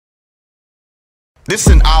This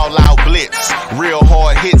an all-out blitz, real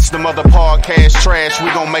hard hits, them other podcast trash,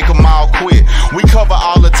 we gon' make them all quit. We cover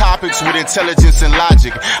all the topics with intelligence and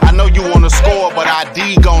logic. I know you wanna score, but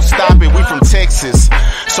ID gon' stop it. We from Texas,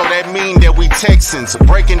 so that mean that we Texans.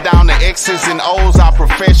 Breaking down the X's and O's, our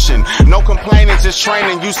profession. No complaining, just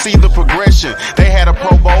training, you see the progression. They had a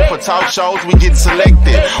Pro Bowl for talk shows, we get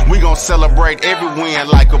selected. We gon' celebrate every win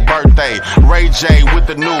like a birthday. Ray J with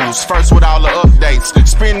the news, first with all the updates.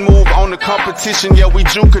 Spin move on the competition, yeah, we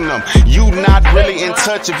juking them. You not really in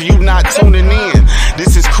touch if you not tuning in.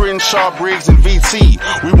 This is Crenshaw, Briggs, and VT.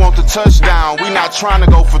 We want the touchdown, we not trying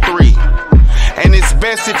to go for 3. And it's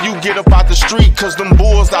best if you get up out the street, cause them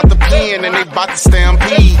bulls out the pen and they bout to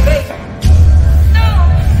stampede.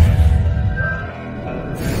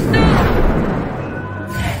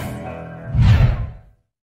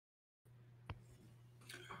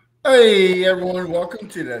 Hey everyone, welcome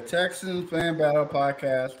to the Texans Fan Battle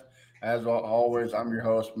Podcast. As always, I'm your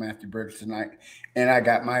host, Matthew Briggs, tonight, and I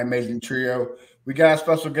got my amazing trio. We got a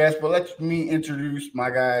special guest, but let me introduce my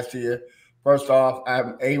guys to you. First off,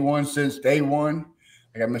 I'm A1 since day one.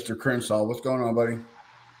 I got Mr. Crenshaw. What's going on, buddy?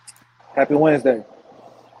 Happy Wednesday.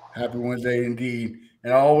 Happy Wednesday indeed.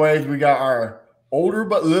 And always, we got our older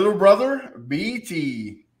but little brother,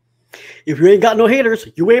 BT. If you ain't got no haters,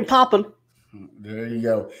 you ain't popping. There you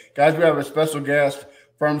go. Guys, we have a special guest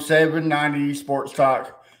from 790 Sports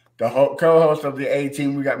Talk. The co-host of the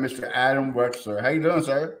A-Team, we got Mr. Adam Wexler. How you doing,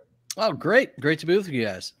 sir? Oh, great. Great to be with you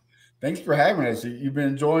guys. Thanks for having us. You've been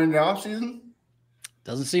enjoying the offseason?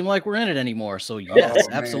 Doesn't seem like we're in it anymore, so yes,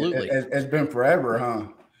 absolutely. It's been forever, huh?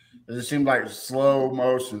 It seems like slow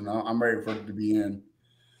motion. I'm ready for it to be in.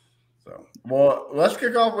 So, well, let's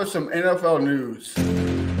kick off with some NFL news.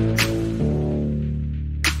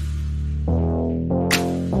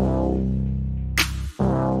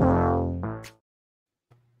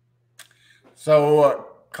 So,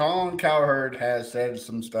 Colin Cowherd has said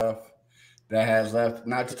some stuff that has left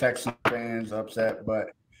not the Texans fans upset,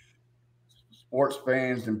 but sports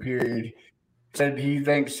fans and period. Said he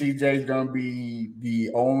thinks CJ is going to be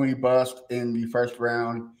the only bust in the first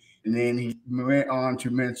round. And then he went on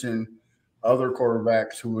to mention other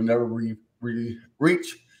quarterbacks who will never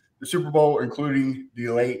reach the Super Bowl, including the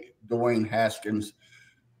late Dwayne Haskins.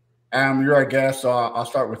 You're our guest, so I'll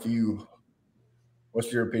start with you.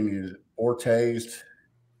 What's your opinion? Is it poor taste?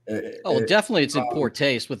 Definitely it's in poor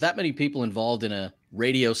taste. With that many people involved in a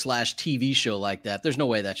radio/TV show like that, there's no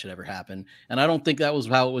way that should ever happen. And I don't think that was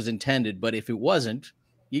how it was intended. But if it wasn't,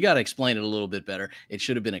 you got to explain it a little bit better. It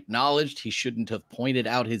should have been acknowledged. He shouldn't have pointed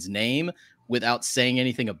out his name without saying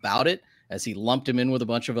anything about it, as he lumped him in with a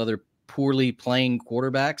bunch of other poorly playing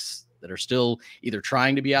quarterbacks that are still either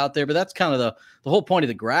trying to be out there. But that's kind of the whole point of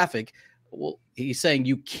the graphic. Well, he's saying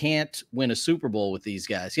you can't win a Super Bowl with these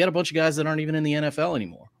guys. He had a bunch of guys that aren't even in the NFL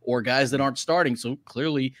anymore, or guys that aren't starting. So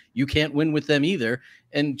clearly you can't win with them either.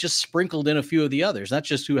 And just sprinkled in a few of the others, not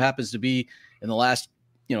just who happens to be in the last,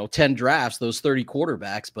 10 drafts, those 30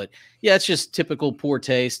 quarterbacks. But yeah, it's just typical poor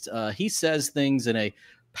taste. He says things in a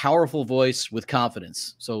powerful voice with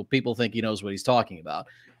confidence, so people think he knows what he's talking about.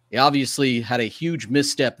 He obviously had a huge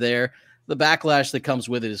misstep there. The backlash that comes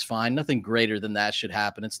with it is fine. Nothing greater than that should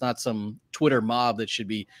happen. It's not some Twitter mob that should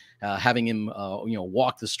be having him,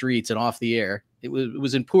 walk the streets and off the air. It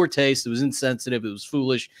was in poor taste. It was insensitive. It was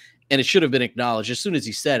foolish, and it should have been acknowledged. As soon as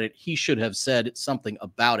he said it, he should have said something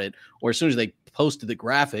about it. Or as soon as they posted the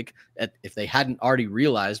graphic, if they hadn't already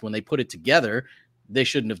realized when they put it together, they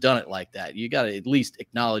shouldn't have done it like that. You got to at least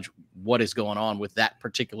acknowledge what is going on with that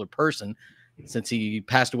particular person, since he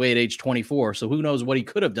passed away at age 24. So who knows what he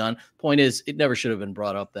could have done. Point is, it never should have been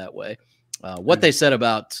brought up that way. What they said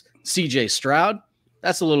about CJ Stroud,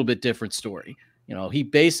 that's a little bit different story. He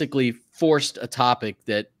basically forced a topic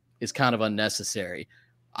that is kind of unnecessary.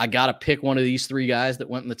 I got to pick one of these 3 guys that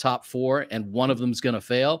went in the top 4, and one of them's going to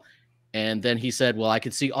fail. And then he said, well, I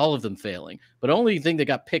could see all of them failing. But the only thing that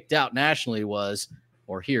got picked out nationally was,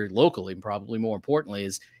 or here locally, probably more importantly,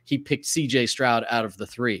 is he picked CJ Stroud out of the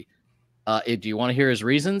 3. Do you want to hear his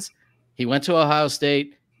reasons? He went to Ohio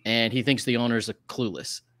State, and he thinks the owners are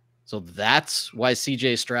clueless. So that's why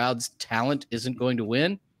CJ Stroud's talent isn't going to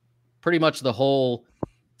win. Pretty much the whole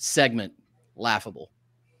segment laughable.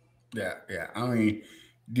 Yeah. I mean,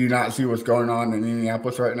 do you not see what's going on in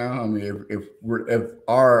Indianapolis right now? I mean, if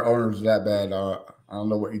our owners are that bad, I don't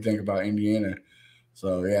know what you think about Indiana.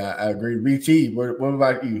 So yeah, I agree. BT, what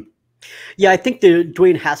about you? Yeah, I think the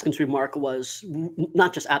Dwayne Haskins remark was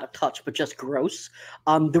not just out of touch, but just gross.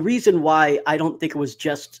 The reason why I don't think it was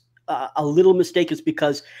just a little mistake is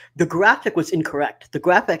because the graphic was incorrect. The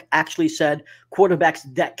graphic actually said quarterbacks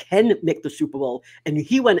that can make the Super Bowl, and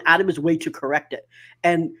he went out of his way to correct it.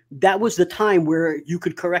 And that was the time where you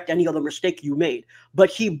could correct any other mistake you made. But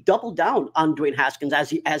he doubled down on Dwayne Haskins as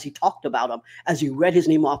he talked about him, as he read his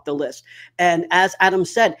name off the list. And as Adam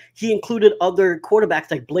said, he included other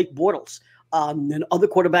quarterbacks like Blake Bortles, and other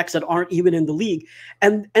quarterbacks that aren't even in the league.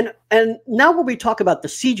 And now when we talk about the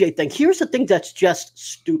CJ thing, here's the thing that's just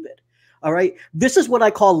stupid. All right. This is what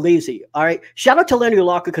I call lazy. All right. Shout out to Landry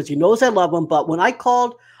Locker because he knows I love him. But when I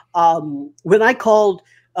called Colin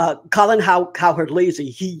Cowherd lazy,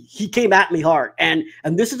 he came at me hard. And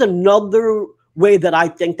this is another way that I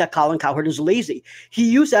think that Colin Cowherd is lazy.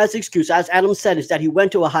 He used as excuse, as Adam said, is that he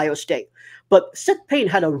went to Ohio State. But Seth Payne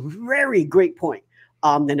had a very great point.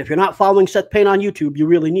 And if you're not following Seth Payne on YouTube, you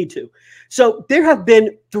really need to. So there have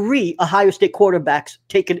been 3 Ohio State quarterbacks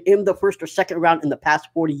taken in the first or second round in the past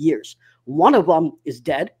 40 years. One of them is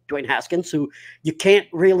dead, Dwayne Haskins, who you can't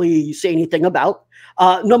really say anything about.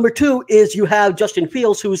 Number 2 is you have Justin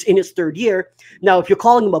Fields, who's in his 3rd year. Now, if you're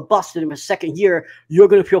calling him a bust in his 2nd year, you're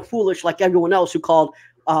going to feel foolish like everyone else who called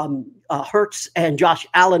Hurts and Josh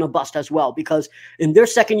Allen a bust as well, because in their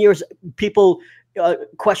 2nd years, people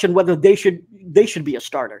question whether they should be a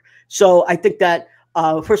starter. So I think that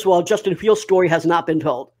first of all, Justin Fields' story has not been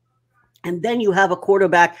told. And then you have a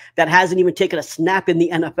quarterback that hasn't even taken a snap in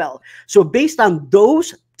the NFL. So based on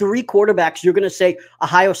those 3 quarterbacks, you're going to say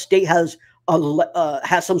Ohio State has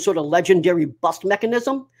some sort of legendary bust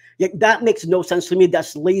mechanism. That makes no sense to me.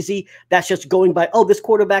 That's lazy. That's just going by, this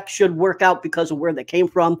quarterback should work out because of where they came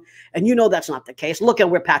from. And that's not the case. Look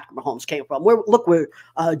at where Patrick Mahomes came from. Look where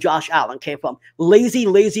Josh Allen came from. Lazy,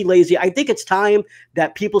 lazy, lazy. I think it's time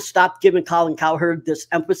that people stop giving Colin Cowherd this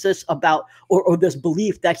emphasis about or this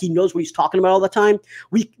belief that he knows what he's talking about all the time.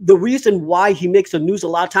 The reason why he makes the news a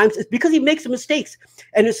lot of times is because he makes mistakes.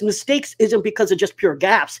 And his mistakes isn't because of just pure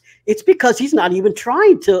gaffes. It's because he's not even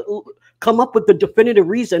trying to come up with the definitive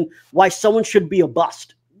reason why someone should be a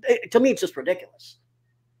bust. To me, it's just ridiculous.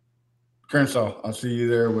 Crenshaw, I'll see you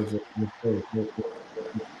there with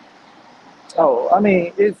Oh, I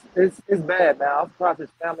mean, it's bad, man. I'm surprised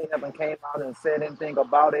his family haven't came out and said anything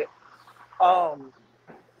about it.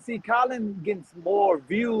 See, Colin gets more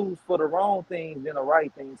views for the wrong things than the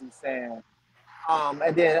right things he's saying.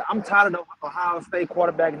 And then I'm tired of the Ohio State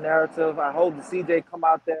quarterback narrative. I hope the CJ come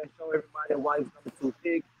out there and show everybody why he's number 2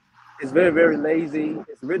 pick. It's very, very lazy.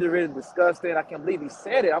 It's really, really disgusting. I can't believe he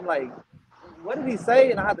said it. I'm like, what did he say?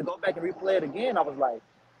 And I had to go back and replay it again. I was like,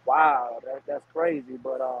 wow, that's crazy.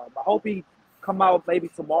 But I hope he come out maybe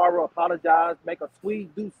tomorrow, apologize, make a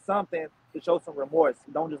tweet, do something to show some remorse.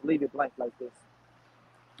 Don't just leave it blank like this.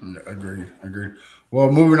 Agreed. Well,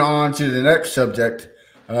 moving on to the next subject.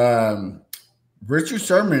 Richard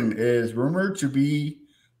Sherman is rumored to be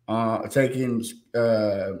taking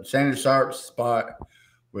Shannon Sharp's spot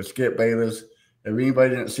with Skip Bayless. If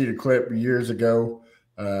anybody didn't see the clip years ago,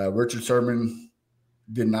 Richard Sherman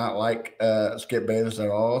did not like Skip Bayless at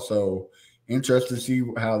all. So interested to see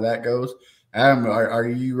how that goes. Adam, are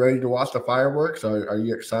you ready to watch the fireworks? Are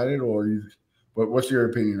you excited, or what's your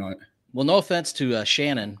opinion on it? Well, no offense to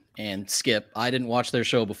Shannon and Skip. I didn't watch their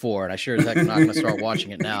show before, and I sure as heck am not going to start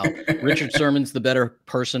watching it now. Richard Sherman's the better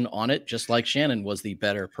person on it, just like Shannon was the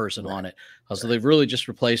better person on it. So they've really just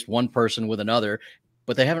replaced one person with another,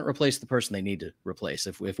 but they haven't replaced the person they need to replace.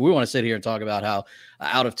 If we want to sit here and talk about how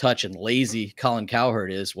out of touch and lazy Colin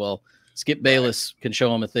Cowherd is, well, Skip Bayless can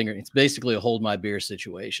show him a thing. It's basically a hold my beer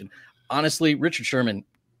situation. Honestly, Richard Sherman,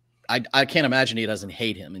 I can't imagine he doesn't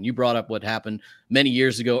hate him. And you brought up what happened many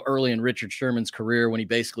years ago, early in Richard Sherman's career, when he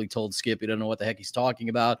basically told Skip he doesn't know what the heck he's talking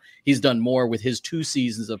about. He's done more with his 2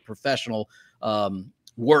 seasons of professional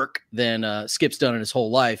work than Skip's done in his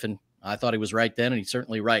whole life. And I thought he was right then, and he's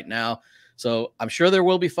certainly right now. So I'm sure there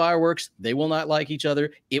will be fireworks. They will not like each other.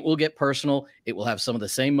 It will get personal. It will have some of the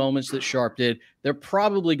same moments that Sharp did. They're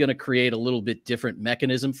probably going to create a little bit different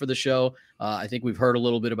mechanism for the show. I think we've heard a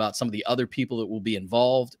little bit about some of the other people that will be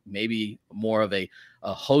involved, maybe more of a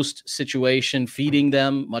host situation, feeding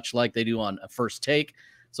them, much like they do on a First Take.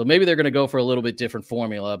 So maybe they're going to go for a little bit different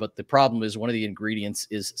formula. But the problem is one of the ingredients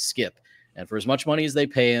is Skip. And for as much money as they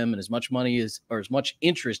pay him and as much money or as much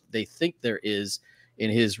interest they think there is in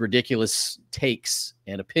his ridiculous takes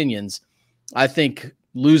and opinions, I think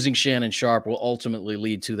losing Shannon Sharp will ultimately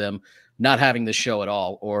lead to them not having the show at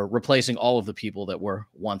all or replacing all of the people that were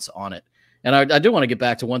once on it. And I do want to get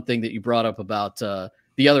back to one thing that you brought up about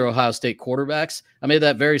the other Ohio State quarterbacks. I made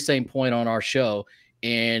that very same point on our show.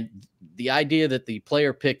 And the idea that the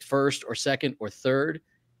player picked first or second or third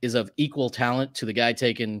is of equal talent to the guy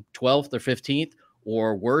taken 12th or 15th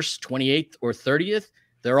or worse, 28th or 30th,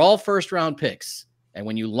 they're all first-round picks. And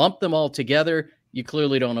when you lump them all together, you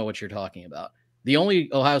clearly don't know what you're talking about. The only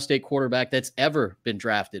Ohio State quarterback that's ever been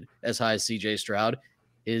drafted as high as C.J. Stroud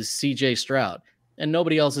is C.J. Stroud. And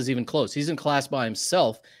nobody else is even close. He's in class by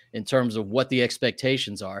himself in terms of what the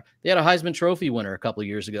expectations are. They had a Heisman Trophy winner a couple of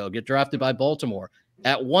years ago get drafted by Baltimore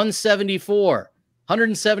at 174.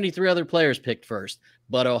 173 other players picked first.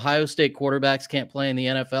 But Ohio State quarterbacks can't play in the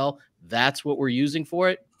NFL. That's what we're using for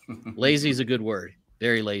it. Lazy is a good word.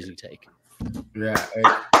 Very lazy take. Yeah.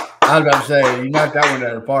 I was about to say, you knocked that one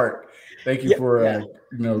out of the park. Thank you for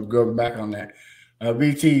going back on that.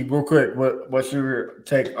 BT, real quick, what's your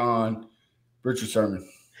take on Richard Sherman?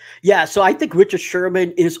 Yeah, so I think Richard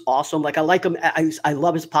Sherman is awesome. Like, I like him. I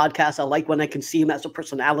love his podcast. I like when I can see him as a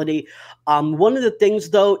personality. One of the things,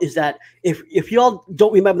 though, is that if y'all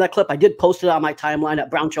don't remember that clip, I did post it on my timeline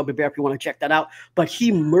at Brown Shelby Bear if you want to check that out. But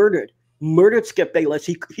he murdered Skip Bayless.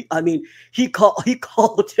 He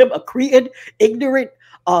called him a cretin, ignorant.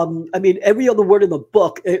 Every other word in the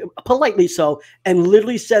book, politely so, and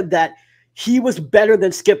literally said that he was better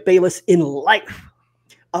than Skip Bayless in life.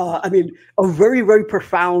 A very, very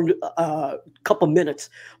profound couple minutes.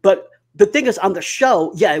 But the thing is, on the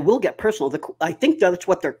show, yeah, it will get personal. I think that's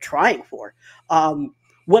what they're trying for.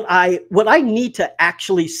 What I need to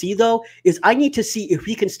actually see, though, is I need to see if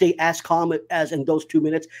he can stay as calm as in those 2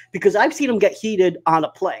 minutes, because I've seen him get heated on a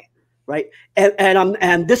play, right?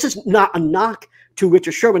 And this is not a knock to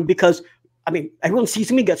Richard Sherman, because, everyone sees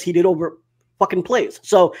him, he gets heated over fucking plays.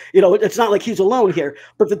 So, it's not like he's alone here.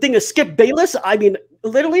 But the thing is, Skip Bayless,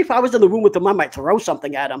 literally, if I was in the room with him, I might throw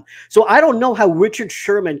something at him. So I don't know how Richard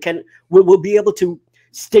Sherman will be able to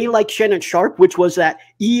stay like Shannon Sharp, which was that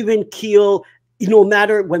even keel, no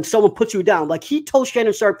matter when someone puts you down. Like, he told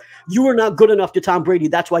Shannon Sharp, you are not good enough to Tom Brady.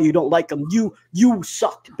 That's why you don't like him. You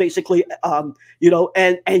sucked, basically.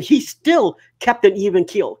 And he still kept an even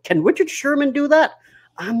keel. Can Richard Sherman do that?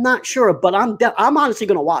 I'm not sure, but I'm honestly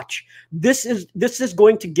going to watch. This is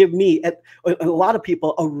going to give me a lot of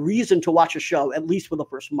people a reason to watch a show, at least for the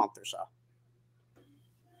first month or so.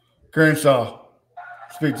 Crenshaw,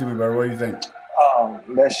 speak to me, brother. What do you think?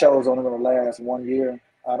 That show is only going to last 1 year.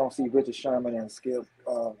 I don't see Richard Sherman and Skip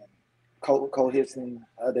coexisting.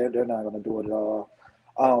 They're not going to do it at all.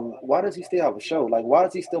 Why does he still have a show? Like, why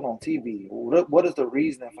is he still on TV? What is the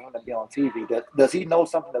reason for him to be on TV? Does he know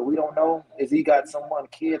something that we don't know? Is he got someone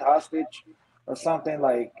kid hostage or something?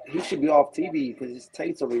 Like, he should be off TV because his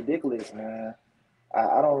takes are ridiculous, man.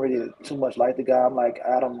 I don't really too much like the guy. I'm like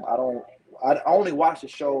Adam. I only watch the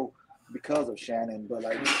show because of Shannon, but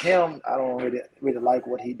like him, I don't really like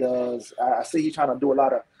what he does. I see he's trying to do a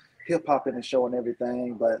lot of hip hop in the show and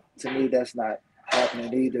everything, but to me, that's not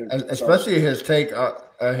happening either. Especially his take,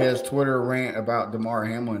 his Twitter rant about DeMar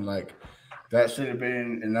Hamlin, like that should have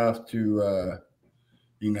been enough to,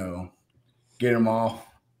 get him off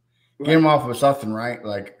of something, right?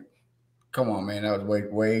 Like, come on, man, that was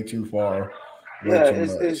way too far. Yeah,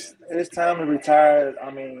 it's time to retire.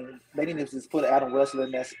 They need to just put Adam Wexler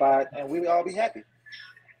in that spot, and we would all be happy.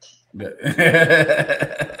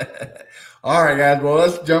 All right, guys. Well,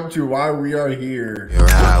 let's jump to why we are here. You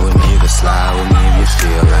ride with me, you can slide with me if you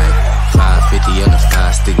feel like 550 on the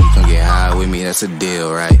 5 stick. You can get high with me. That's a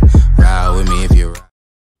deal, right? Ride with me if you ride.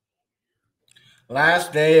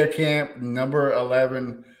 Last day of camp, number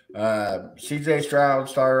 11. CJ Stroud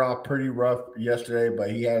started off pretty rough yesterday,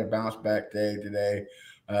 but he had a bounce back day today.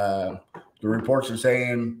 The reports are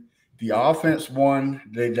saying the offense won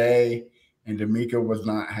the day, and D'Amico was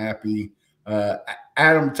not happy.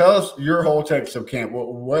 Adam, tell us your whole takes of camp.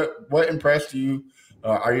 What impressed you?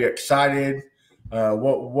 Are you excited?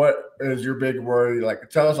 What is your big worry? Like,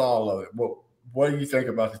 tell us all of it. What do you think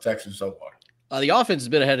about the Texans so far? The offense has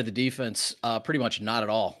been ahead of the defense, pretty much not at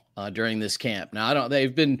all during this camp. Now,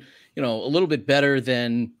 they've been, a little bit better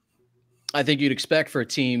than I think you'd expect for a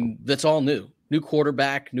team that's all new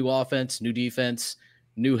quarterback, new offense, new defense,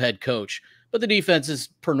 new head coach. But the defense is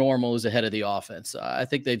per normal is ahead of the offense. I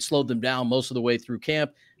think they'd slowed them down most of the way through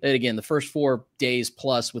camp. And again, the first 4 days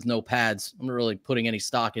plus with no pads, I'm not really putting any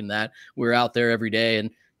stock in that. We're out there every day.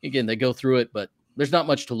 And again, they go through it, but there's not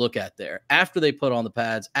much to look at there. After they put on the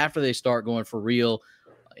pads, after they start going for real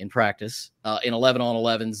in practice, in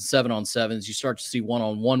 11-on-11s, 7-on-7s, you start to see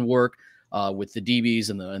one-on-one work with the DBs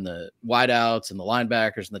and the wideouts and the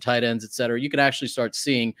linebackers and the tight ends, et cetera. You can actually start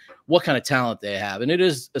seeing what kind of talent they have. And it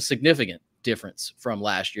is a significant difference from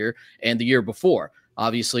last year and the year before.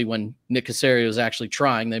 Obviously, when Nick Caserio is actually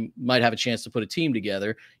trying, they might have a chance to put a team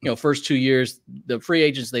together. First 2 years, the free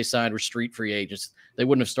agents they signed were street free agents. They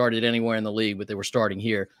wouldn't have started anywhere in the league, but they were starting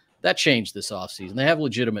here. That changed this offseason. They have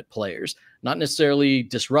legitimate players, not necessarily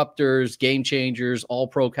disruptors, game changers,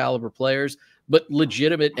 all-pro caliber players, but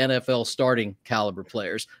legitimate NFL starting caliber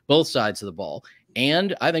players, both sides of the ball.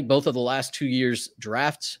 And I think both of the last 2 years'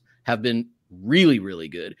 drafts have been really, really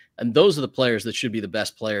good. And those are the players that should be the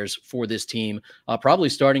best players for this team, probably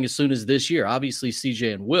starting as soon as this year. Obviously,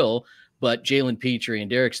 CJ and Will, but Jalen Petrie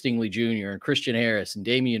and Derek Stingley Jr. and Christian Harris and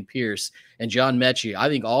Damian Pierce and John Mechie, I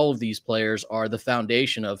think all of these players are the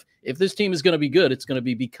foundation of, if this team is going to be good, it's going to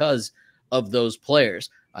be because of those players.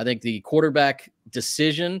 I think the quarterback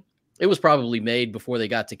decision, it was probably made before they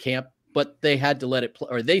got to camp, but they had to let it play,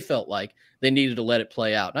 or they felt like they needed to let it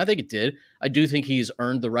play out. And I think it did. I do think he's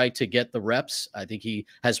earned the right to get the reps. I think he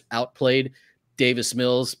has outplayed Davis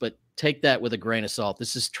Mills, but take that with a grain of salt.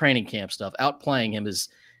 This is training camp stuff. Outplaying him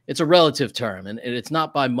it's a relative term, and it's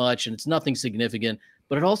not by much, and it's nothing significant,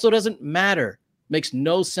 but it also doesn't matter. Makes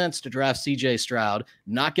no sense to draft CJ Stroud,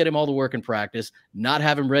 not get him all the work in practice, not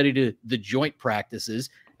have him ready to the joint practices,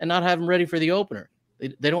 and not have him ready for the opener.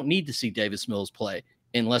 They don't need to see Davis Mills play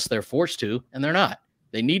unless they're forced to, and they're not.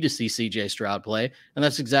 They need to see CJ Stroud play, and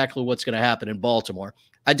that's exactly what's going to happen in Baltimore.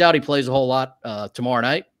 I doubt he plays a whole lot tomorrow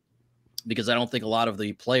night because I don't think a lot of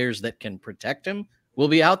the players that can protect him will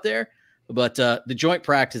be out there. But the joint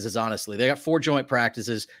practices, honestly, they got 4 joint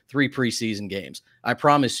practices, 3 preseason games. I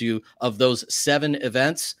promise you, of those 7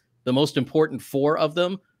 events, the most important 4 of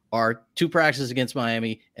them are 2 practices against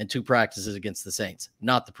Miami and 2 practices against the Saints,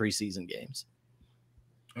 not the preseason games.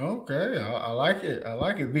 Okay, I like it. I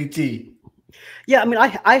like it, BT. Yeah, I mean,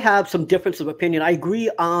 I have some difference of opinion. I agree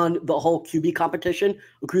on the whole QB competition.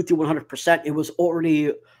 Agree with you 100%. It was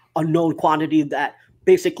already a known quantity that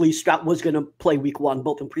basically Stroud was going to play week 1,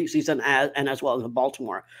 both in preseason and as well as in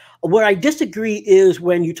Baltimore. Where I disagree is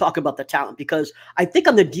when you talk about the talent, because I think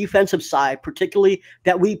on the defensive side, particularly,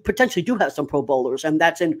 that we potentially do have some Pro Bowlers, and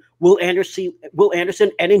that's in Will Anderson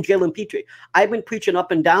and in Jalen Petrie. I've been preaching up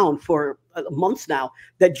and down for months now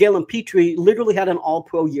that Jalen Petrie literally had an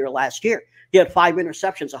all-pro year last year. He had 5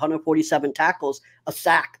 interceptions, 147 tackles, a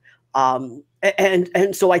sack.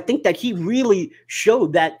 And so I think that he really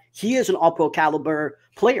showed that he is an all-pro caliber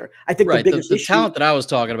player. I think right. the biggest the issue, talent that I was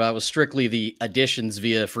talking about was strictly the additions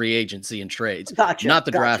via free agency and trades, not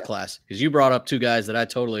the draft class. Because you brought up 2 guys that I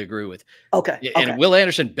totally agree with. Okay. And Will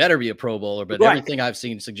Anderson better be a Pro Bowler, but everything I've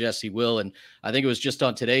seen suggests he will. And I think it was just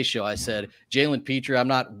on today's show I said, Jalen Petrie, I'm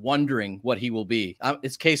not wondering what he will be.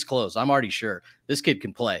 It's case closed. I'm already sure this kid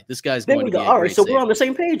can play. This guy's going to be all right. So we're on the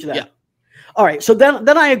same page then. Yeah. All right, so then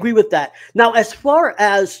I agree with that. Now, as far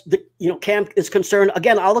as the camp is concerned,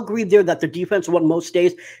 again, I'll agree there that the defense won most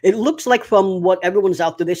days. It looks like from what everyone's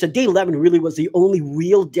out there, they said day 11 really was the only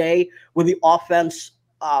real day where the offense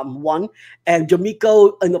won. And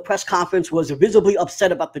D'Amico in the press conference was visibly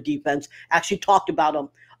upset about the defense. Actually talked about them.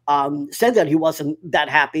 Said that he wasn't that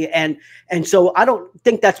happy. And so I don't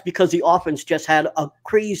think that's because the offense just had a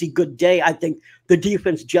crazy good day. I think the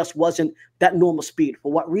defense just wasn't that normal speed.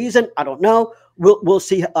 For what reason? I don't know. We'll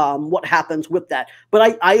see what happens with that.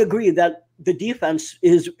 But I agree that the defense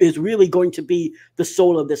is really going to be the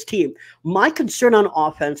soul of this team. My concern on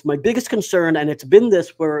offense, my biggest concern, and it's been this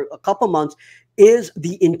for a couple months, is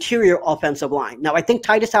the interior offensive line. Now, I think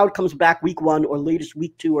Titus Howard comes back week 1 or latest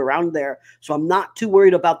week 2 around there. So I'm not too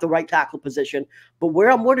worried about the right tackle position. But where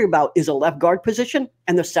I'm worried about is a left guard position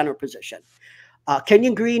and the center position.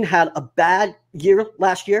 Kenyon Green had a bad year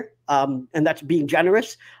last year, and that's being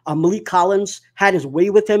generous. Malik Collins had his way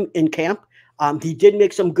with him in camp. He did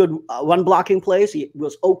make some good run blocking plays. He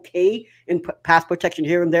was okay in pass protection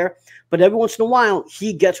here and there. But every once in a while,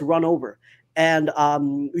 he gets run over. And,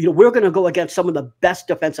 we're going to go against some of the best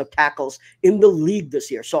defensive tackles in the league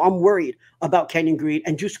this year. So I'm worried about Kenyon Green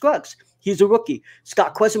and Drew Scruggs. He's a rookie.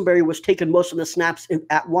 Scott Quesenberry was taking most of the snaps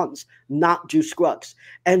at once, not Drew Scruggs.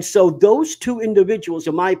 And so those 2 individuals,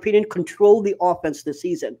 in my opinion, control the offense this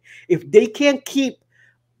season. If they can't keep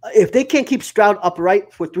Stroud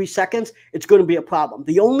upright for 3 seconds, it's going to be a problem.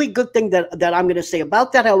 The only good thing that I'm going to say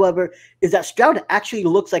about that, however, is that Stroud actually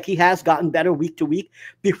looks like he has gotten better week to week.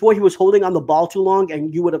 Before, he was holding on the ball too long,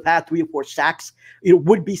 and you would have had 3 or 4 sacks,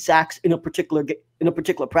 would-be sacks in a particular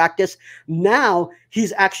practice. Now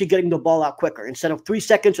he's actually getting the ball out quicker. Instead of 3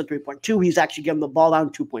 seconds or 3.2, he's actually getting the ball out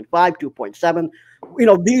in 2.5,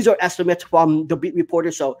 2.7. These are estimates from the beat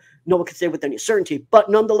reporter, so no one can say with any certainty.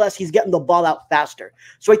 But nonetheless, he's getting the ball out faster.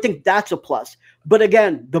 So I think that's a plus. But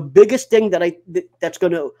again, the biggest thing that's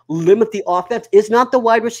going to limit the offense is not the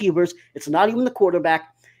wide receivers. It's not even the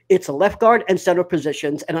quarterback. It's a left guard and center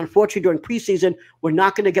positions. And unfortunately, during preseason, we're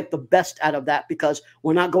not going to get the best out of that because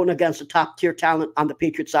we're not going against the top tier talent on the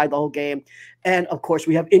Patriots side the whole game. And of course,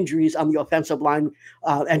 we have injuries on the offensive line,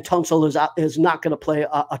 and Tunsil is not going to play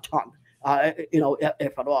a ton,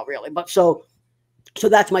 if at all, really. But so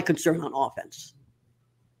that's my concern on offense.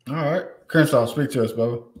 All right, Crenshaw, speak to us,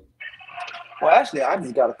 Bubba. Well, actually, I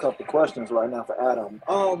just got a couple questions right now for Adam.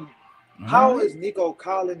 How is Nico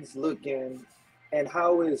Collins looking, and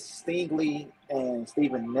how is Stingley and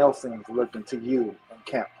Steven Nelson looking to you in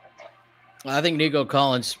camp? I think Nico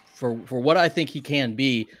Collins, for what I think he can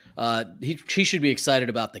be, he should be excited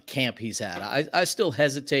about the camp he's had. I still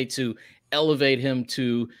hesitate to elevate him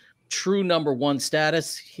to true number one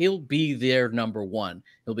status. He'll be their number one.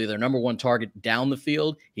 He'll be their number one target down the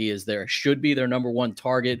field. Should be their number one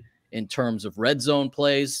target in terms of red zone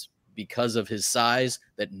plays because of his size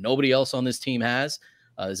that nobody else on this team has.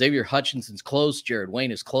 Xavier Hutchinson's close. Jared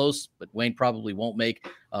Wayne is close, but Wayne probably won't make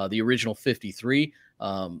the original 53.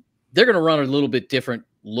 They're going to run a little bit different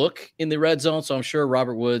look in the red zone, so I'm sure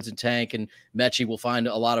Robert Woods and Tank and Mechie will find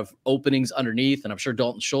a lot of openings underneath, and I'm sure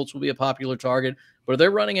Dalton Schultz will be a popular target. But if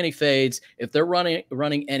they're running any fades, if they're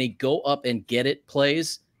running any go up and get it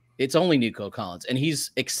plays, it's only Nico Collins, and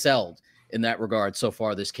he's excelled in that regard so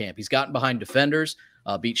far this camp. He's gotten behind defenders,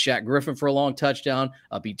 beat Shaq Griffin for a long touchdown,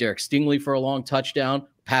 beat Derek Stingley for a long touchdown,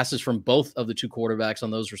 passes from both of the two quarterbacks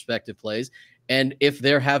on those respective plays. And if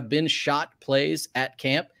there have been shot plays at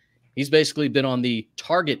camp, he's basically been on the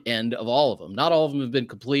target end of all of them. Not all of them have been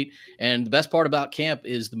complete. And the best part about camp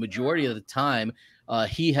is the majority of the time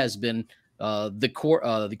he has been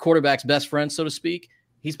the quarterback's best friend, so to speak.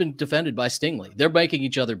 He's been defended by Stingley. They're making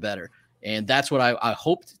each other better. And that's what I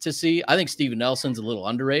hoped to see. I think Steven Nelson's a little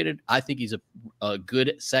underrated. I think he's a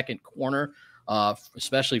good second corner,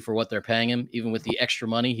 especially for what they're paying him, even with the extra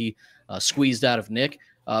money he squeezed out of Nick.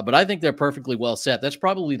 But I think they're perfectly well set. That's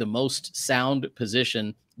probably the most sound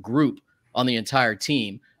position group on the entire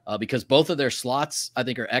team because both of their slots, I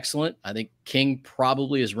think, are excellent. I think King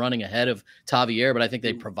probably is running ahead of Tavier, but I think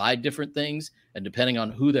they provide different things. And depending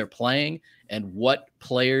on who they're playing and what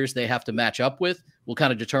players they have to match up with, will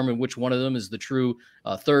kind of determine which one of them is the true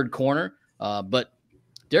third corner. But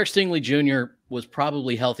Derek Stingley Jr. was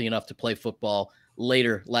probably healthy enough to play football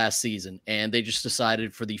later last season, and they just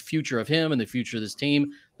decided for the future of him and the future of this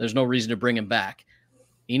team, there's no reason to bring him back.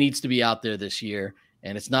 He needs to be out there this year,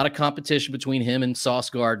 and it's not a competition between him and Sauce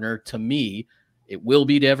Gardner. To me, it will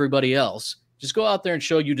be to everybody else. Just go out there and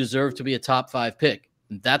show you deserve to be a top 5 pick,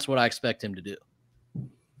 and that's what I expect him to do.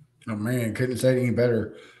 Oh, man, couldn't say it any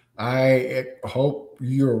better. I hope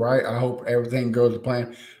you're right. I hope everything goes to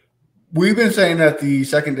plan. We've been saying that the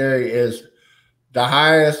secondary is the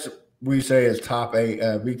highest. We say is top 8.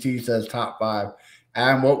 VT says top 5.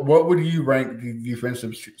 And what would you rank the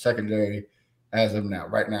defensive secondary as of now,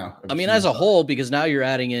 right now? I mean, as a whole, because now you're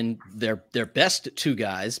adding in their best 2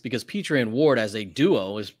 guys, because Petrie and Ward as a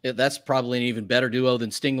duo that's probably an even better duo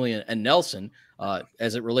than Stingley and Nelson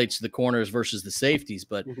as it relates to the corners versus the safeties.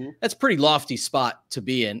 But that's a pretty lofty spot to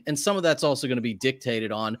be in. And some of that's also going to be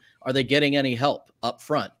dictated on, are they getting any help up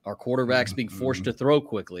front? Are quarterbacks being forced to throw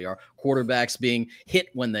quickly? Are quarterbacks being hit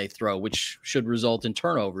when they throw, which should result in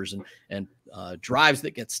turnovers and drives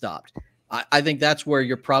that get stopped? I think that's where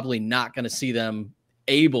you're probably not going to see them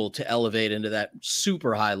able to elevate into that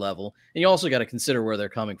super high level. And you also got to consider where they're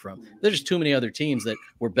coming from. There's just too many other teams that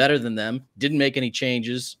were better than them, didn't make any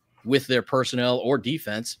changes with their personnel or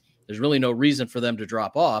defense. There's really no reason for them to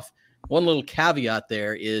drop off. One little caveat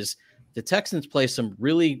there is the Texans play some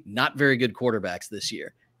really not very good quarterbacks this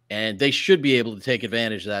year, and they should be able to take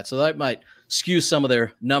advantage of that. So that might skew some of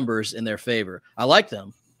their numbers in their favor. I like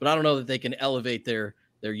them, but I don't know that they can elevate their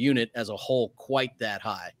unit as a whole quite that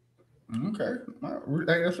high. Okay.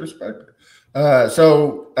 That's respected.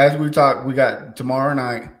 So as we talked, we got tomorrow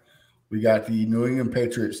night, we got the New England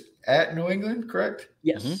Patriots at New England, correct?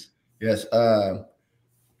 Yes. Yes.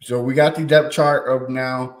 So we got the depth chart of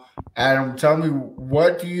now. Adam, tell me,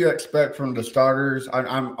 what do you expect from the starters?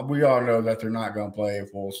 We all know that they're not going to play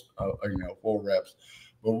full reps,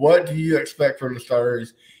 but what do you expect from the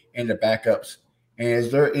starters and the backups? And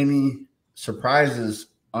is there any surprises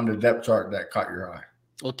on the depth chart that caught your eye?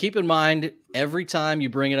 Well, keep in mind, every time you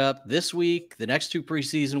bring it up this week, the next 2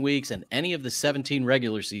 preseason weeks, and any of the 17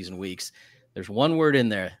 regular season weeks, there's one word in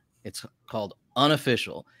there. It's called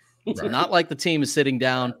unofficial. It's not like the team is sitting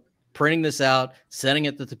down, printing this out, sending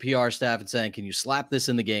it to the PR staff and saying, can you slap this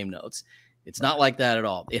in the game notes? It's not like that at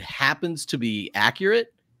all. It happens to be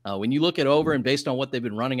accurate. When you look it over and based on what they've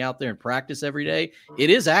been running out there in practice every day,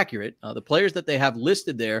 it is accurate. The players that they have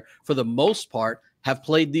listed there, for the most part, have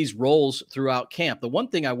played these roles throughout camp. The one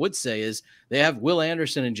thing I would say is they have Will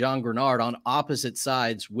Anderson and John Grenard on opposite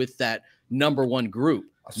sides with that number one group.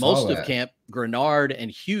 Most of camp, Grenard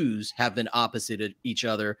and Hughes have been opposite each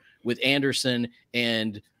other, with Anderson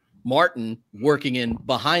and Martin working in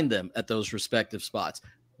behind them at those respective spots.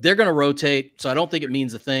 They're going to rotate, so I don't think it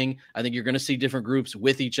means a thing. I think you're going to see different groups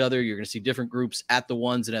with each other. You're going to see different groups at the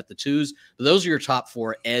ones and at the twos. But those are your top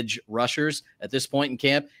 4 edge rushers at this point in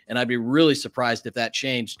camp, and I'd be really surprised if that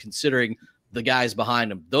changed considering the guys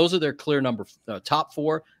behind them. Those are their clear top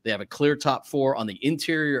 4. They have a clear top 4 on the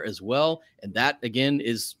interior as well, and that, again,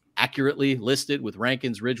 is accurately listed with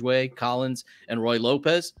Rankins, Ridgeway, Collins, and Roy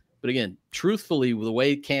Lopez. But again, truthfully, the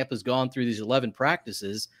way camp has gone through these 11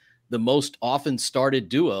 practices, the most often started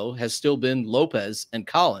duo has still been Lopez and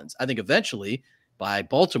Collins. I think eventually by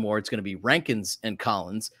Baltimore, it's going to be Rankins and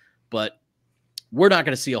Collins, but we're not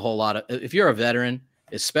going to see a whole lot of, if you're a veteran,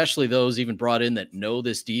 especially those even brought in that know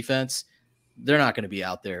this defense, they're not going to be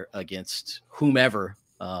out there against whomever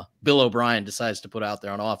Bill O'Brien decides to put out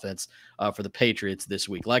there on offense for the Patriots this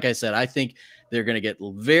week. Like I said, I think they're going to get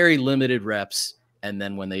very limited reps. And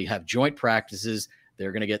then when they have joint practices,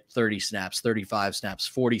 they're going to get 30 snaps, 35 snaps,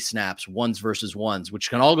 40 snaps, ones versus ones, which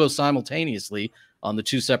can all go simultaneously on the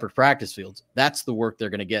 2 separate practice fields. That's the work they're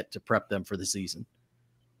going to get to prep them for the season.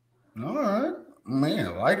 All right. Man, I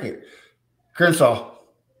like it. Crenshaw,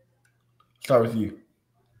 start with you.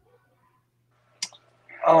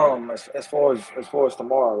 As far as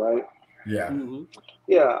tomorrow, right? Yeah. Mm-hmm.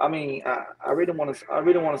 Yeah, I mean, I really want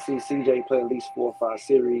to see CJ play at least 4 or 5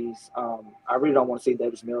 series. I really don't want to see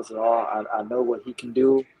Davis Mills at all. I know what he can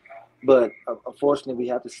do, but unfortunately, we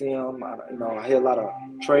have to see him. I hear a lot of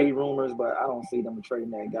trade rumors, but I don't see them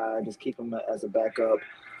trading that guy. Just keep him as a backup.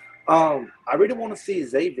 I really want to see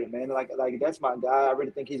Xavier, man. Like that's my guy. I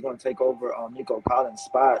really think he's going to take over Nico Collins'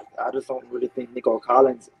 spot. I just don't really think Nico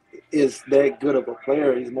Collins is that good of a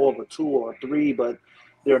player. He's more of a 2 or a 3, but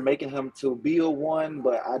they're making him to be a 1,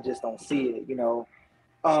 but I just don't see it,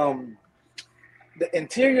 The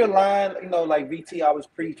interior line, like VT always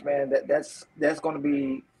preach, man, that's going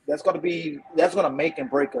to make and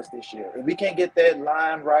break us this year. If we can't get that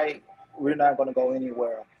line right, we're not going to go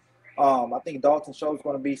anywhere. I think Dalton Schultz is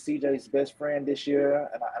going to be CJ's best friend this year,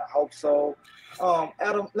 and I hope so.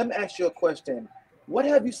 Adam, let me ask you a question. What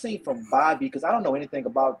have you seen from Bobby? Because I don't know anything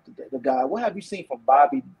about the guy. What have you seen from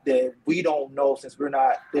Bobby that we don't know since we're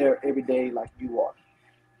not there every day like you are?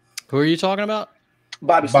 Who are you talking about?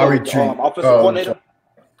 Bobby Slowick, offensive coordinator.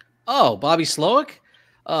 Oh, Bobby Slowick?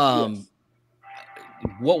 Yes.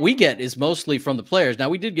 What we get is mostly from the players. Now,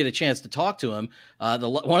 we did get a chance to talk to him.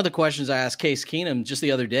 One of the questions I asked Case Keenum just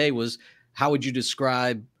the other day was, how would you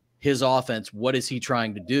describe his offense? What is he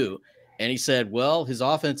trying to do? And he said, well, his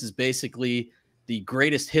offense is basically the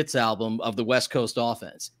greatest hits album of the West Coast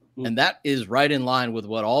offense. And that is right in line with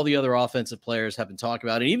what all the other offensive players have been talking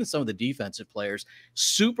about. And even some of the defensive players,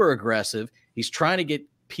 super aggressive. He's trying to get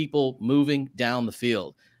people moving down the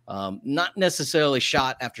field. Not necessarily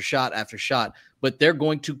shot after shot after shot, but they're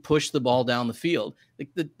going to push the ball down the field.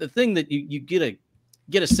 The thing that you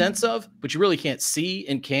get a sense of, but you really can't see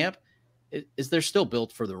in camp, is they're still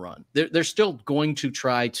built for the run. They're still going to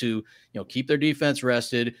try to, keep their defense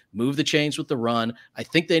rested, move the chains with the run. I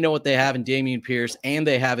think they know what they have in Dameon Pierce, and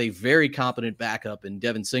they have a very competent backup in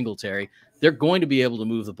Devin Singletary. They're going to be able to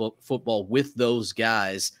move the football with those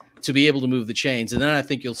guys to be able to move the chains. And then I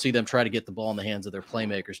think you'll see them try to get the ball in the hands of their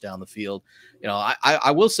playmakers down the field.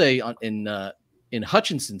 I will say in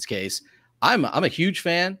Hutchinson's case, I'm a huge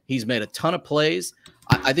fan. He's made a ton of plays.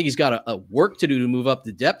 I think he's got a work to do to move up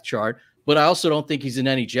the depth chart, but I also don't think he's in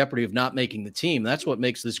any jeopardy of not making the team. That's what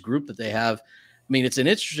makes this group that they have. I mean, it's an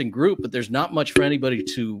interesting group, but there's not much for anybody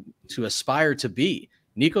to aspire to be.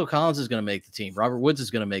 Nico Collins is going to make the team. Robert Woods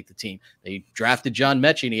is going to make the team. They drafted John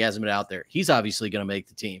Mechie, and he hasn't been out there. He's obviously going to make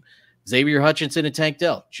the team. Xavier Hutchinson and Tank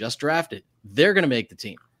Dell, just drafted. They're going to make the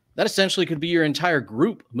team. That essentially could be your entire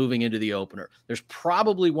group moving into the opener. There's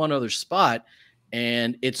probably one other spot,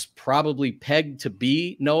 and it's probably pegged to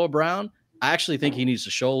be Noah Brown. I actually think he needs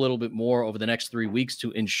to show a little bit more over the next 3 weeks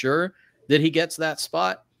to ensure that he gets that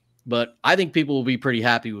spot. But I think people will be pretty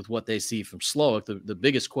happy with what they see from Slowick. The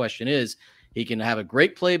biggest question is, he can have a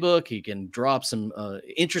great playbook. He can draw up some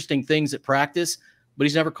interesting things at practice, but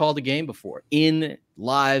he's never called a game before in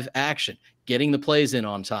live action, getting the plays in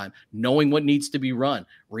on time, knowing what needs to be run,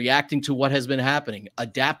 reacting to what has been happening,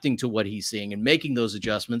 adapting to what he's seeing, and making those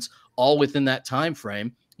adjustments all within that time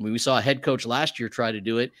frame. I mean, we saw a head coach last year try to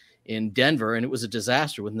do it in Denver, and it was a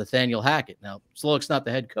disaster with Nathaniel Hackett. Now, Slowick's not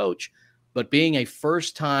the head coach, but being a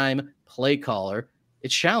first-time play caller,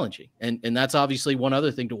 it's challenging. And that's obviously one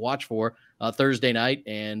other thing to watch for Thursday night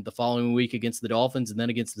and the following week against the Dolphins and then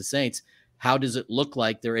against the Saints. How does it look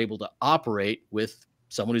like they're able to operate with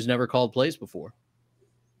someone who's never called plays before?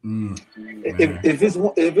 If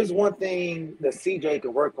it's one thing that CJ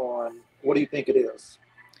could work on, what do you think it is?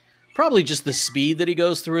 Probably just the speed that he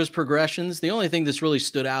goes through his progressions. The only thing that's really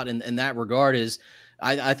stood out in that regard is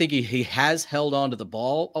I think he has held on to the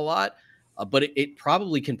ball a lot, but it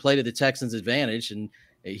probably can play to the Texans' advantage. And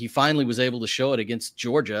he finally was able to show it against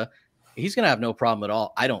Georgia. He's going to have no problem at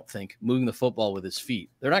all, I don't think, moving the football with his feet.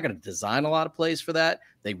 They're not going to design a lot of plays for that.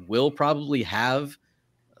 They will probably have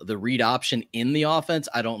the read option in the offense.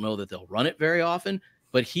 I don't know that they'll run it very often,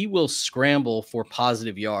 but he will scramble for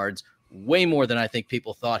positive yards way more than I think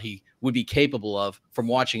people thought he would be capable of from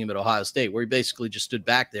watching him at Ohio State, where he basically just stood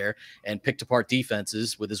back there and picked apart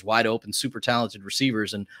defenses with his wide open, super talented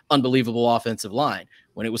receivers and unbelievable offensive line.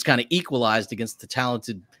 When it was kind of equalized against the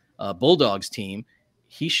talented Bulldogs team,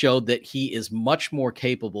 he showed that he is much more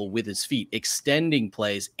capable with his feet, extending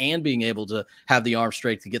plays and being able to have the arm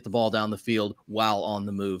strength to get the ball down the field while on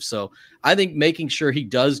the move. So I think making sure he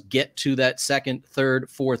does get to that second, third,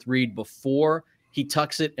 fourth read before he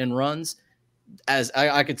tucks it and runs, as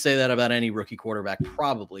I could say that about any rookie quarterback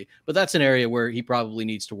probably, but that's an area where he probably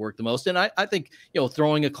needs to work the most. And I think,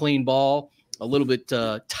 throwing a clean ball, a little bit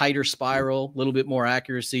tighter spiral, a little bit more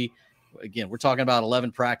accuracy. Again, we're talking about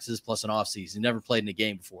 11 practices plus an offseason. He never played in a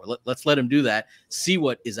game before. Let's let him do that, see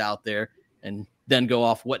what is out there, and then go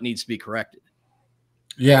off what needs to be corrected.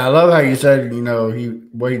 Yeah, I love how you said,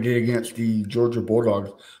 what he did against the Georgia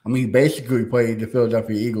Bulldogs. I mean, basically played the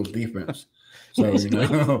Philadelphia Eagles defense.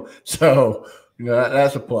 So,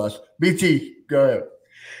 that's a plus. BT, go ahead.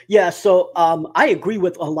 Yeah, so I agree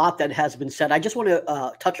with a lot that has been said. I just want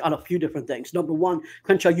to touch on a few different things. Number one,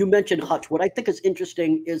 Crenshaw, you mentioned Hutch. What I think is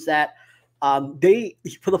interesting is that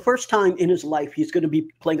for the first time in his life, he's going to be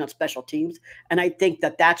playing on special teams, and I think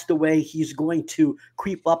that that's the way he's going to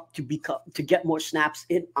creep up to get more snaps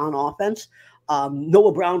on offense.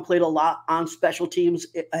 Noah Brown played a lot on special teams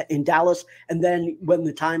in Dallas, and then when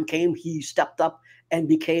the time came, he stepped up and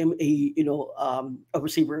became a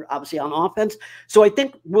receiver, obviously on offense. So I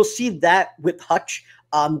think we'll see that with Hutch.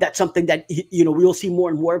 That's something that we'll see more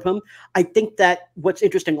and more of him. I think that what's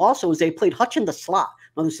interesting also is they played Hutch in the slot.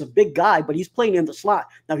 Now this is a big guy, but he's playing in the slot.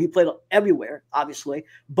 Now he played everywhere, obviously,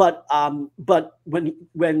 but when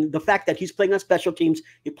the fact that he's playing on special teams,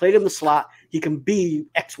 he played in the slot. He can be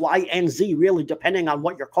X, Y, and Z really, depending on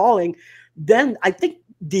what you're calling. Then I think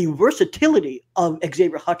the versatility of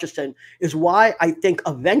Xavier Hutchinson is why I think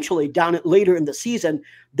eventually later in the season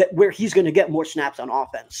that where he's going to get more snaps on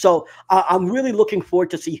offense. So I'm really looking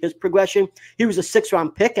forward to see his progression. He was a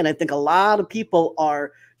 6th-round pick, and I think a lot of people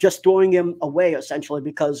are just throwing him away essentially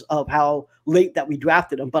because of how late that we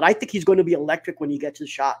drafted him. But I think he's going to be electric when he gets his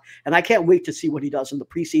shot, and I can't wait to see what he does in the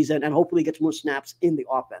preseason and hopefully gets more snaps in the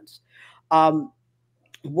offense.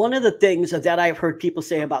 One of the things that I've heard people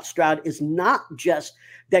say about Stroud is not just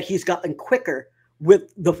that he's gotten quicker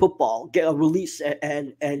with the football, get a release,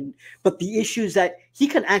 but the issue is that he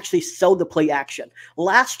can actually sell the play action.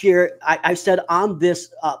 Last year, I said on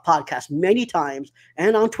this podcast many times,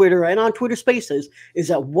 and on Twitter and on Twitter Spaces, is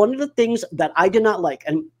that one of the things that I did not like,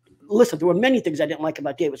 and listen, there were many things I didn't like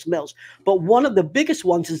about Davis Mills, but one of the biggest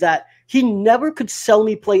ones is that he never could sell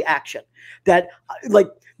me play action. That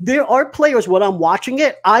there are players when I'm watching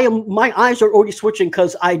it, my eyes are already switching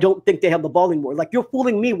because I don't think they have the ball anymore. Like you're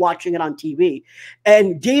fooling me watching it on TV.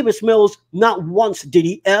 And Davis Mills, not once did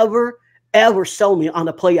he ever sell me on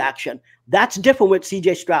a play action. That's different with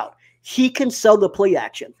CJ Stroud. He can sell the play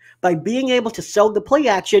action. By being able to sell the play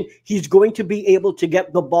action, he's going to be able to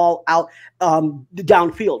get the ball out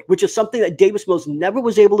downfield, which is something that Davis Mills never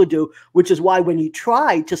was able to do, which is why when he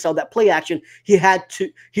tried to sell that play action, he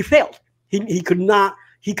failed. He could not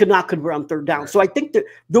convert on 3rd down. So I think that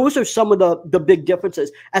those are some of the big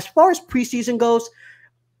differences. As far as preseason goes,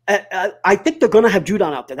 I think they're going to have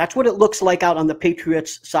Judon out there. That's what it looks like out on the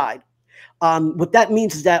Patriots side. What that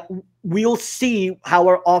means is that we'll see how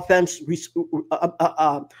our offense responds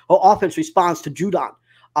to Judon.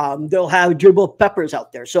 They'll have Jabril Peppers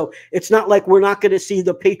out there. So it's not like we're not going to see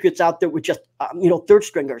the Patriots out there with just, 3rd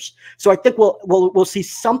stringers. So I think we'll see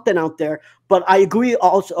something out there. But I agree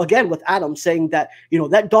also, again, with Adam saying that,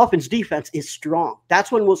 that Dolphins defense is strong.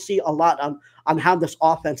 That's when we'll see a lot on how this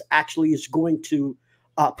offense actually is going to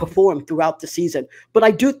perform throughout the season. But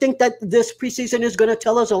I do think that this preseason is going to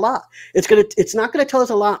tell us a lot. It's not going to tell us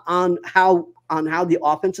a lot on how on how the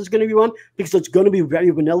offense is going to be run because it's going to be very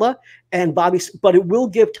vanilla. And but it will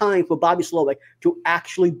give time for Bobby Slowick to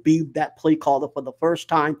actually be that play caller for the first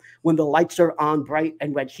time when the lights are on bright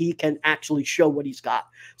and when he can actually show what he's got.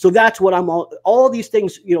 So that's what I'm all these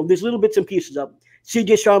things, there's little bits and pieces of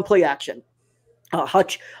CJ Stroud play action.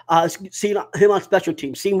 Hutch, seeing him on special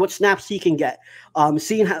teams, seeing what snaps he can get,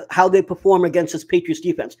 seeing how they perform against this Patriots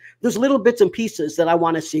defense. There's little bits and pieces that I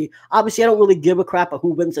want to see. Obviously, I don't really give a crap of who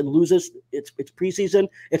wins and loses. It's preseason.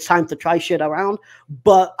 It's time to try shit around.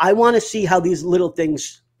 But I want to see how these little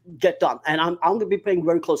things get done, and I'm going to be paying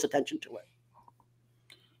very close attention to it.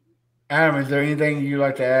 Adam, is there anything you'd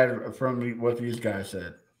like to add from what these guys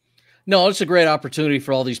said? No, it's a great opportunity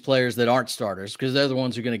for all these players that aren't starters because they're the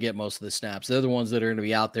ones who are going to get most of the snaps. They're the ones that are going to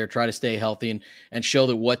be out there, try to stay healthy and show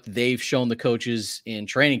that what they've shown the coaches in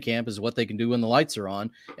training camp is what they can do when the lights are on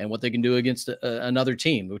and what they can do against another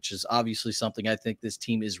team, which is obviously something I think this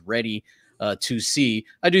team is ready to see.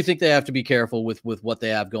 I do think they have to be careful with what they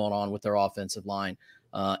have going on with their offensive line.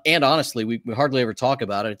 And honestly, we hardly ever talk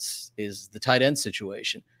about it. Is the tight end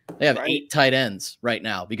situation. They have 8 tight ends right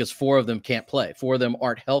now because 4 of them can't play. 4 of them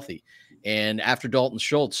aren't healthy. And after Dalton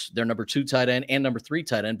Schultz, their number 2 tight end and number 3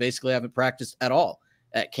 tight end basically haven't practiced at all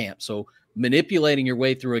at camp. So manipulating your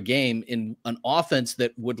way through a game in an offense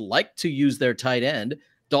that would like to use their tight end,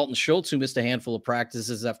 Dalton Schultz, who missed a handful of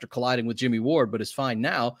practices after colliding with Jimmy Ward, but is fine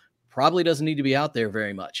now, probably doesn't need to be out there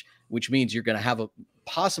very much, which means you're going to have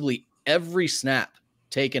possibly every snap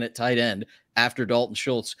taken at tight end after Dalton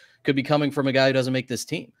Schultz could be coming from a guy who doesn't make this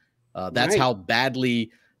team. That's how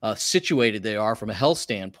badly situated they are from a health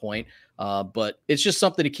standpoint. But it's just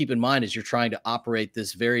something to keep in mind as you're trying to operate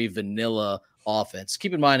this very vanilla offense.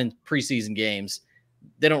 Keep in mind in preseason games,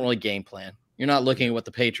 they don't really game plan. You're not looking at what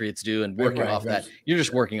the Patriots do and working off that. You're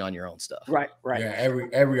just working on your own stuff. Right. Yeah,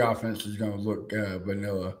 every offense is going to look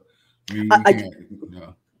vanilla.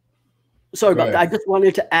 Sorry about that. I just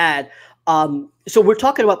wanted to add, so we're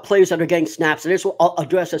talking about players that are getting snaps, and this will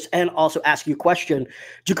address us and also ask you a question.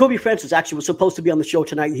 Jacoby Francis actually was supposed to be on the show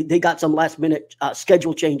tonight. They got some last-minute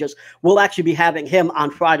schedule changes. We'll actually be having him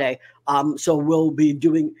on Friday, so we'll be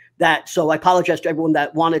doing that. So I apologize to everyone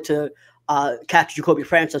that wanted to catch Jacoby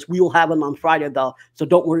Francis. We will have him on Friday, though, so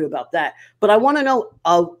don't worry about that. But I want to know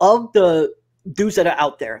of the dudes that are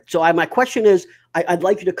out there. So my question is, I'd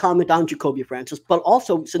like you to comment on Jacoby Francis, but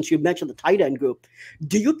also, since you mentioned the tight end group,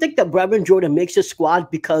 do you think that Brevin Jordan makes his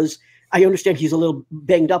squad? Because I understand he's a little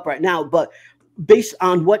banged up right now, but based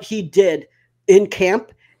on what he did in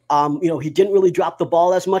camp, he didn't really drop the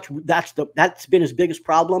ball as much. That's been his biggest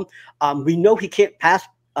problem. We know he can't pass.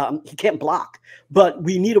 He can't block, but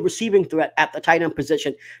we need a receiving threat at the tight end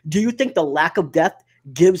position. Do you think the lack of depth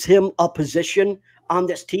gives him a position on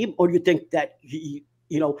this team, or do you think that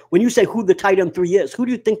when you say who the tight end 3 is, who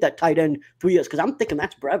do you think that tight end 3 is? Because I'm thinking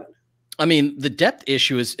that's Brevin. I mean, the depth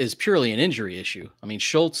issue is purely an injury issue. I mean,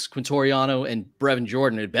 Schultz, Quintoriano, and Brevin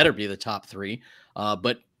Jordan had better be the top 3.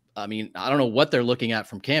 But I mean, I don't know what they're looking at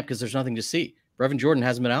from camp because there's nothing to see. Brevin Jordan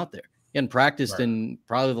hasn't been out there. He hadn't practiced in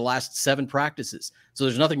probably the last 7 practices. So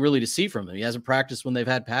there's nothing really to see from him. He hasn't practiced when they've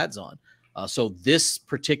had pads on. So this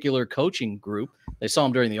particular coaching group, they saw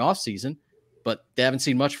him during the offseason, but they haven't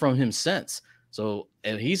seen much from him since. So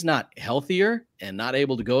if he's not healthier and not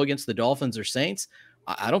able to go against the Dolphins or Saints,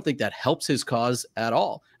 I don't think that helps his cause at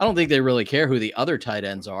all. I don't think they really care who the other tight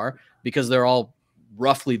ends are because they're all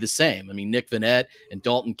roughly the same. I mean, Nick Vannett and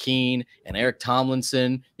Dalton Keene and Eric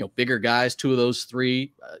Tomlinson, bigger guys, 2 of those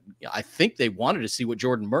 3. I think they wanted to see what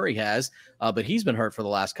Jordan Murray has, but he's been hurt for the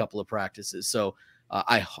last couple of practices. So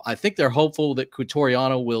I think they're hopeful that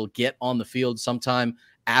Quintoriano will get on the field sometime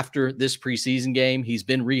after this preseason game. He's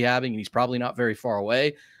been rehabbing and he's probably not very far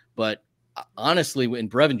away, but honestly, in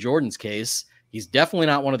Brevin Jordan's case, he's definitely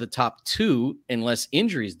not one of the top 2 unless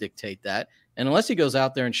injuries dictate that. And unless he goes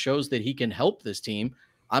out there and shows that he can help this team,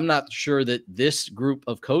 I'm not sure that this group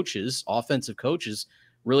of coaches, offensive coaches,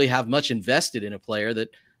 really have much invested in a player that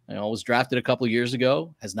was drafted a couple of years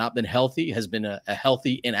ago, has not been healthy, has been a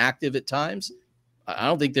healthy inactive at times. I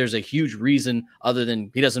don't think there's a huge reason other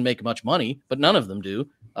than he doesn't make much money, but none of them do,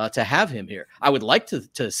 to have him here. I would like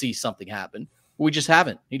to see something happen. We just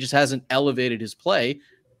haven't. He just hasn't elevated his play,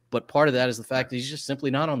 but part of that is the fact that he's just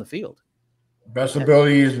simply not on the field. Best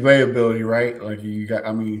ability is availability, right? Like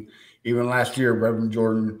even last year, Brevin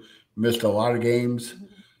Jordan missed a lot of games.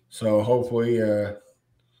 So hopefully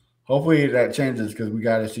that changes because we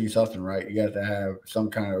got to see something, right? You got to have some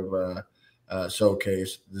kind of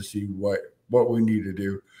showcase to see what we need to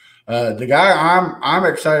do. The guy I'm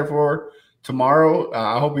excited for tomorrow,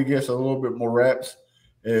 I hope he gets a little bit more reps,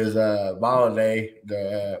 is Valladay.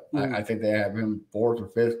 I think they have him 4th or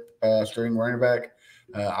 5th string running back.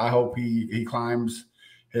 I hope he climbs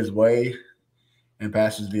his way and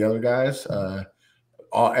passes the other guys.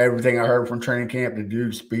 Everything I heard from training camp, the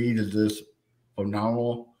dude's speed is just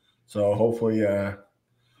phenomenal. So hopefully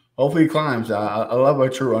he climbs. I love a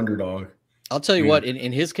true underdog. I'll tell you what,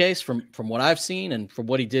 in his case, from what I've seen and from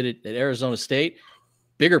what he did at Arizona State,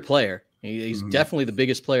 bigger player. He's definitely the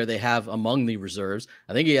biggest player they have among the reserves.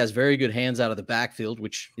 I think he has very good hands out of the backfield,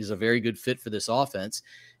 which is a very good fit for this offense.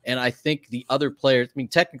 And I think the other players, I mean,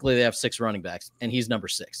 technically they have 6 running backs, and he's number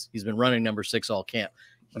 6. He's been running number 6 all camp.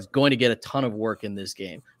 He's going to get a ton of work in this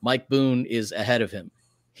game. Mike Boone is ahead of him.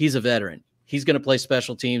 He's a veteran. He's going to play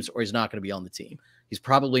special teams, or he's not going to be on the team. He's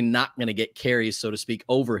probably not going to get carries, so to speak,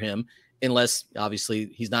 over him, unless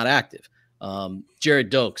obviously he's not active.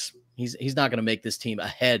 Jared Dokes, he's not going to make this team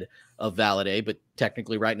ahead of Valladay, but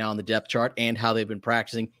technically right now on the depth chart and how they've been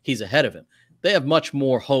practicing, he's ahead of him. They have much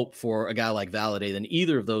more hope for a guy like Valladay than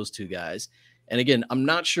either of those two guys. And again, I'm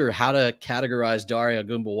not sure how to categorize Dare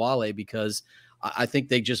Ogunbowale, because I think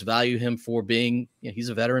they just value him for being, he's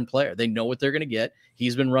a veteran player. They know what they're going to get.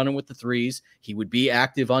 He's been running with the 3s. He would be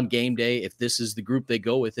active on game day if this is the group they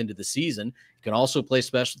go with into the season. He can also play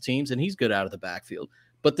special teams, and he's good out of the backfield.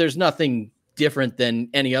 But there's nothing different than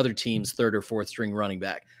any other team's 3rd or 4th string running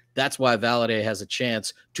back. That's why Valladay has a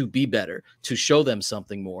chance to be better, to show them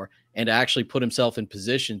something more, and to actually put himself in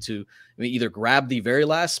position to either grab the very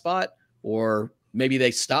last spot, or maybe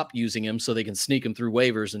they stop using him so they can sneak him through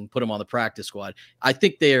waivers and put him on the practice squad. I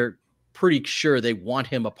think they're pretty sure they want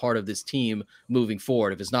him a part of this team moving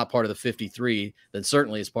forward. If it's not part of the 53, then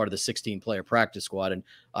certainly it's part of the 16-player practice squad. And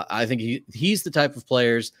I think he's the type of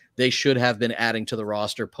players they should have been adding to the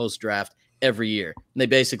roster post-draft every year. And they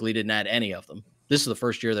basically didn't add any of them. This is the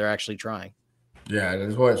first year they're actually trying. Yeah,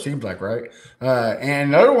 that's what it seems like, right?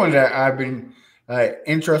 And another one that I've been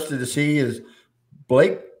interested to see is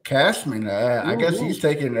Blake Cashman. I guess he's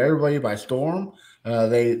taking everybody by storm.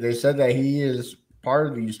 They said that he is part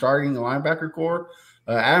of the starting linebacker core.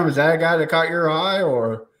 Adam, is that a guy that caught your eye,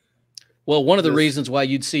 or? Well, one of the reasons why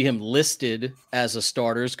you'd see him listed as a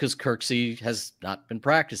starter is because Kirksey has not been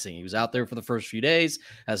practicing. He was out there for the first few days,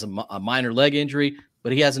 has a minor leg injury,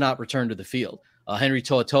 but he has not returned to the field. Henry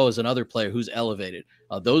To'oTo'o is another player who's elevated.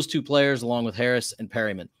 Those two players, along with Harris and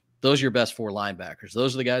Perryman, those are your best 4 linebackers.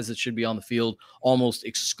 Those are the guys that should be on the field almost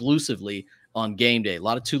exclusively on game day. A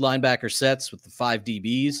lot of 2 linebacker sets with the 5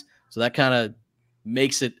 DBs. So that kind of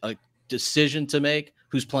makes it a decision to make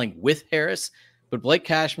who's playing with Harris. But Blake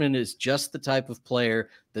Cashman is just the type of player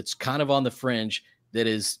that's kind of on the fringe, that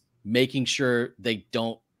is making sure they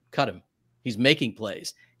don't cut him. He's making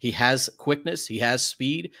plays. He has quickness. He has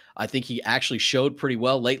speed. I think he actually showed pretty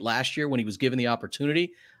well late last year when he was given the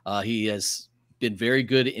opportunity. He has been very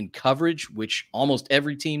good in coverage, which almost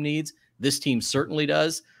every team needs. This team certainly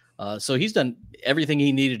does. So he's done everything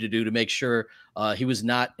he needed to do to make sure he was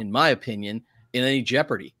not, in my opinion, in any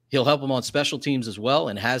jeopardy. He'll help him on special teams as well,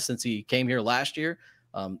 and has since he came here last year.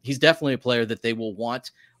 He's definitely a player that they will want,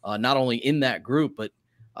 not only in that group, but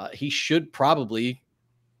he should probably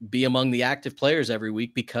be among the active players every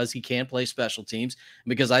week, because he can play special teams,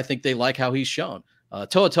 because I think they like how he's shown.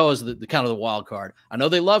 To'oTo'o is the kind of the wild card. I know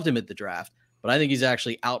they loved him at the draft, but I think he's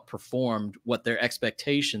actually outperformed what their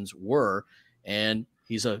expectations were, and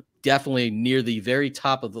he's definitely near the very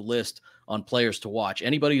top of the list on players to watch.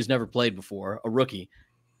 Anybody who's never played before, a rookie,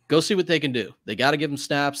 go see what they can do. They got to give him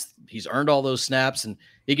snaps. He's earned all those snaps, and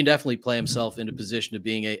he can definitely play himself into position of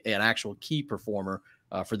being an actual key performer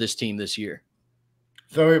for this team this year.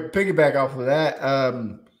 So piggyback off of that,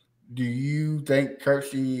 do you think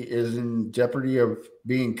Kirksey is in jeopardy of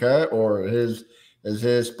being cut, or is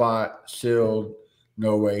his spot sealed?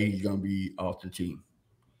 No way he's going to be off the team.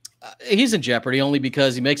 He's in jeopardy only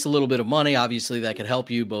because he makes a little bit of money. Obviously, that could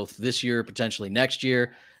help you both this year, potentially next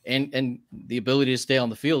year, and the ability to stay on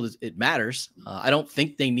the field, it matters. I don't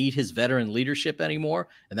think they need his veteran leadership anymore,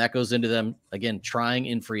 and that goes into them, again, trying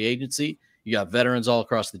in free agency. You got veterans all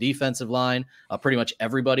across the defensive line, pretty much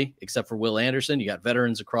everybody except for Will Anderson. You got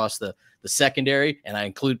veterans across the secondary, and I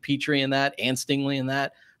include Petrie in that and Stingley in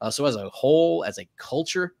that. So as a whole, as a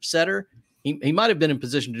culture setter, he might have been in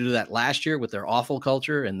position to do that last year with their awful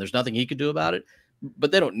culture, and there's nothing he could do about it.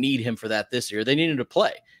 But they don't need him for that this year. They need him to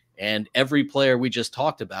play. And every player we just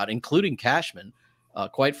talked about, including Cashman,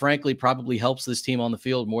 quite frankly, probably helps this team on the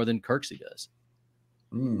field more than Kirksey does.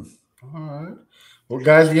 All right. Well,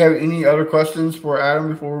 guys, do you have any other questions for Adam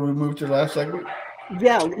before we move to the last segment?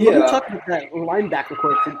 Yeah, let me talk about that linebacker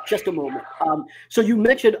core for just a moment. So you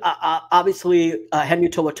mentioned, obviously, Henry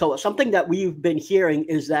To'oTo'o. Something that we've been hearing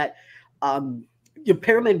is that your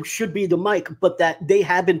pyramid should be the Mike, but that they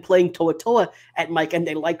have been playing toe-to-toe at Mike and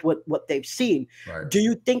they liked what they've seen. Right. Do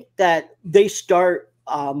you think that they start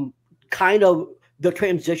kind of the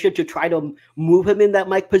transition to try to move him in that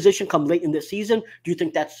Mike position come late in the season? Do you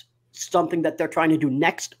think that's something that they're trying to do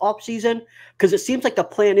next offseason? Because it seems like the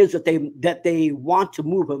plan is that they want to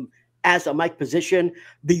move him as a Mike position.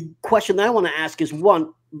 The question that I want to ask is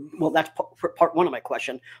one, well, that's part one of my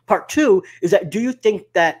question. Part two is that do you think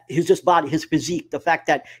that his body, his physique, the fact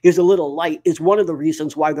that he's a little light is one of the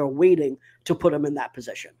reasons why they're waiting to put him in that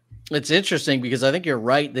position? It's interesting because I think you're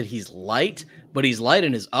right that he's light, but he's light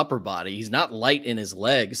in his upper body. He's not light in his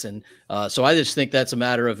legs. And so I just think that's a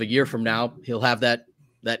matter of a year from now, he'll have that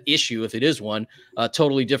issue, if it is one, a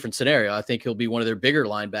totally different scenario. I think he'll be one of their bigger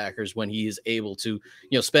linebackers when he is able to,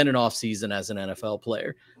 spend an offseason as an NFL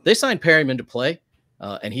player. They signed Perryman to play,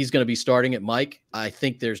 and he's going to be starting at Mike. I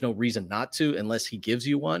think there's no reason not to unless he gives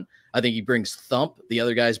you one. I think he brings thump. The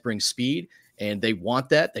other guys bring speed, and they want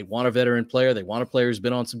that. They want a veteran player. They want a player who's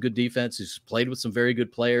been on some good defense, who's played with some very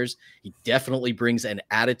good players. He definitely brings an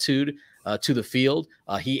attitude to the field.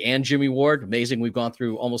 He and Jimmy Ward, amazing. We've gone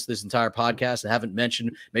through almost this entire podcast and haven't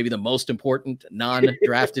mentioned maybe the most important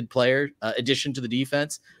non-drafted player addition to the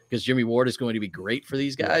defense, because Jimmy Ward is going to be great for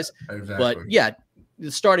these guys. Yeah, exactly. But yeah,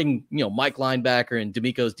 starting, Mike linebacker and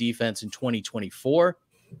D'Amico's defense in 2024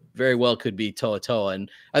 very well could be toe-to-toe. And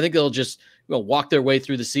I think they'll just walk their way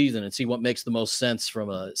through the season and see what makes the most sense from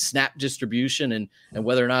a snap distribution and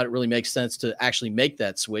whether or not it really makes sense to actually make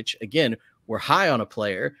that switch. Again, we're high on a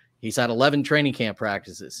player. He's had 11 training camp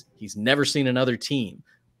practices. He's never seen another team.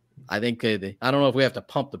 I think I don't know if we have to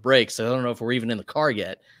pump the brakes. I don't know if we're even in the car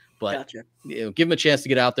yet, but gotcha. Give him a chance to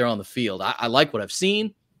get out there on the field. I like what I've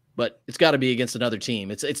seen, but it's got to be against another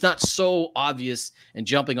team. It's not so obvious and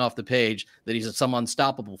jumping off the page that he's some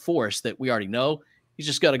unstoppable force that we already know. He's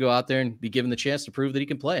just got to go out there and be given the chance to prove that he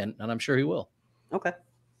can play, and I'm sure he will. Okay,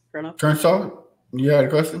 fair enough. Turnsaw, you had a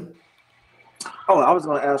question? Oh, I was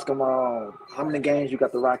going to ask him how many games you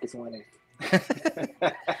got the Rockets winning.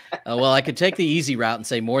 Well, I could take the easy route and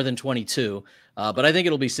say more than 22, but I think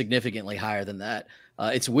it'll be significantly higher than that.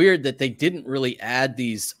 It's weird that they didn't really add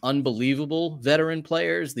these unbelievable veteran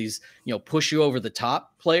players, these push you over the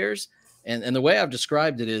top players. And the way I've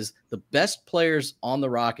described it is the best players on the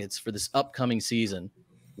Rockets for this upcoming season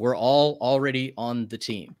were all already on the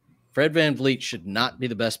team. Fred VanVleet should not be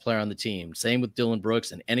the best player on the team. Same with Dylan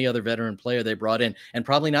Brooks and any other veteran player they brought in, and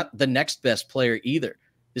probably not the next best player either.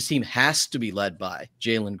 This team has to be led by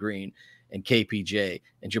Jalen Green and KPJ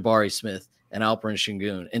and Jabari Smith and Alperen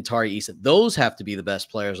Şengün and Tari Eason. Those have to be the best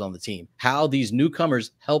players on the team. How these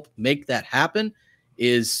newcomers help make that happen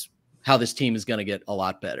is how this team is going to get a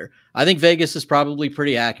lot better. I think Vegas is probably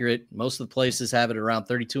pretty accurate. Most of the places have it around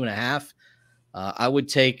 32.5. I would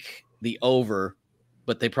take the over,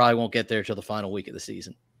 but they probably won't get there till the final week of the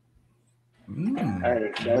season.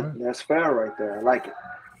 Hey, that's fair right there. I like it.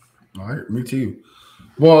 All right, me too.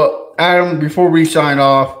 Well, Adam, before we sign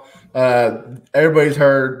off, everybody's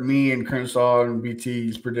heard me and Crenshaw and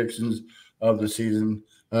BT's predictions of the season.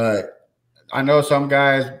 I know some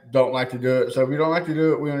guys don't like to do it, so if you don't like to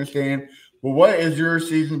do it, we understand. But what is your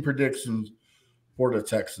season predictions for the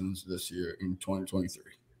Texans this year in 2023?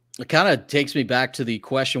 It kind of takes me back to the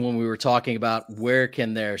question when we were talking about where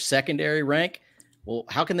can their secondary rank. Well,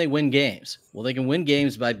 how can they win games? Well, they can win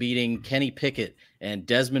games by beating Kenny Pickett and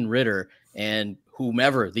Desmond Ridder and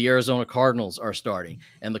whomever the Arizona Cardinals are starting,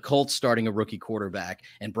 and the Colts starting a rookie quarterback,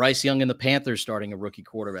 and Bryce Young and the Panthers starting a rookie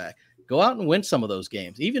quarterback. Go out and win some of those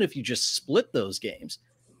games. Even if you just split those games,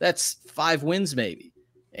 that's 5 wins maybe.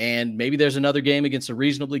 And maybe there's another game against a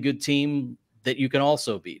reasonably good team that you can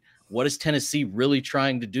also beat. What is Tennessee really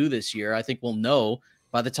trying to do this year? I think we'll know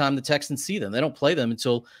by the time the Texans see them. They don't play them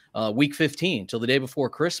until week 15, till the day before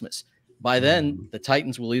Christmas. By then, the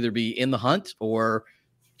Titans will either be in the hunt or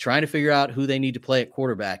trying to figure out who they need to play at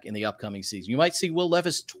quarterback in the upcoming season. You might see Will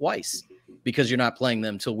Levis twice because you're not playing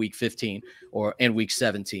them till week 15 and week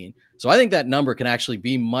 17. So I think that number can actually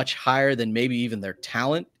be much higher than maybe even their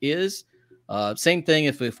talent is. Same thing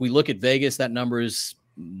if we look at Vegas, that number is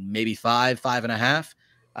maybe 5.5.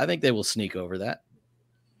 I think they will sneak over that.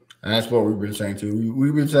 And that's what we've been saying too.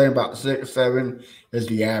 We've been saying about 6, 7 is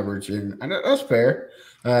the average, and that's fair.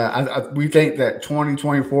 We think that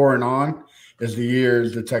 2024 and on is the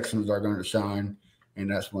years the Texans are going to shine, and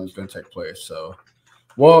that's when it's going to take place. So,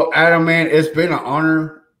 well, Adam, man, it's been an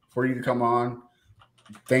honor for you to come on.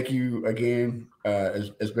 Thank you again.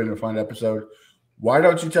 It's been a fun episode. Why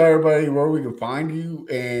don't you tell everybody where we can find you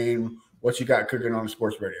and what you got cooking on the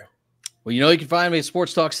sports radio? Well, you can find me at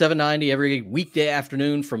Sports Talk 790 every weekday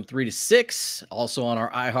afternoon from 3 to 6. Also on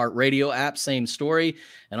our iHeartRadio app, same story.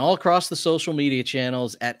 And all across the social media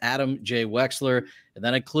channels at Adam J. Wexler. And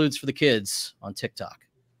that includes for the kids on TikTok.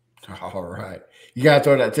 All right. You got to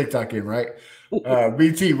throw that TikTok in, right?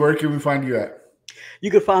 BT, where can we find you at?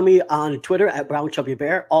 You can find me on Twitter at Brown Chubby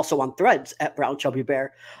Bear, also on Threads at Brown Chubby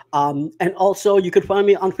Bear. And also you can find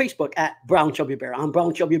me on Facebook at Brown Chubby Bear. I'm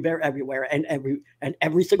Brown Chubby Bear everywhere and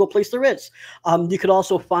every single place there is. You could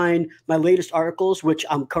also find my latest articles, which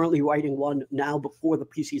I'm currently writing one now before the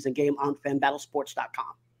preseason game on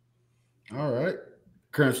fanbattlesports.com. All right.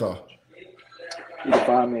 Crenshaw. You can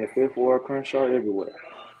find me at Fifth Ward Crenshaw everywhere.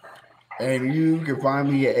 And you can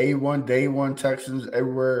find me at A1 Day One Texans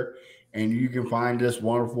everywhere. And you can find this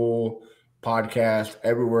wonderful podcast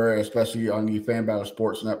everywhere, especially on the Fan Battle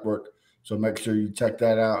Sports Network. So make sure you check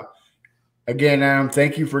that out. Again, Adam,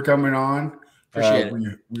 thank you for coming on. Appreciate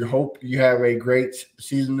it. We hope you have a great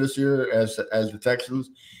season this year as the Texans.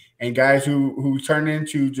 And guys who turn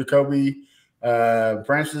into Jacoby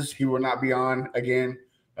Francis, he will not be on again.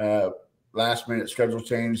 Last minute schedule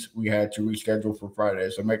change. We had to reschedule for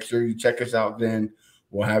Friday. So make sure you check us out then.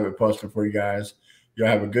 We'll have it posted for you guys. Y'all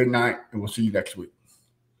have a good night, and we'll see you next week.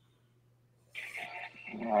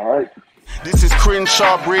 All right. This is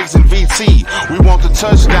Crenshaw, Briggs, and VT. We want the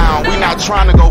touchdown. We not trying to go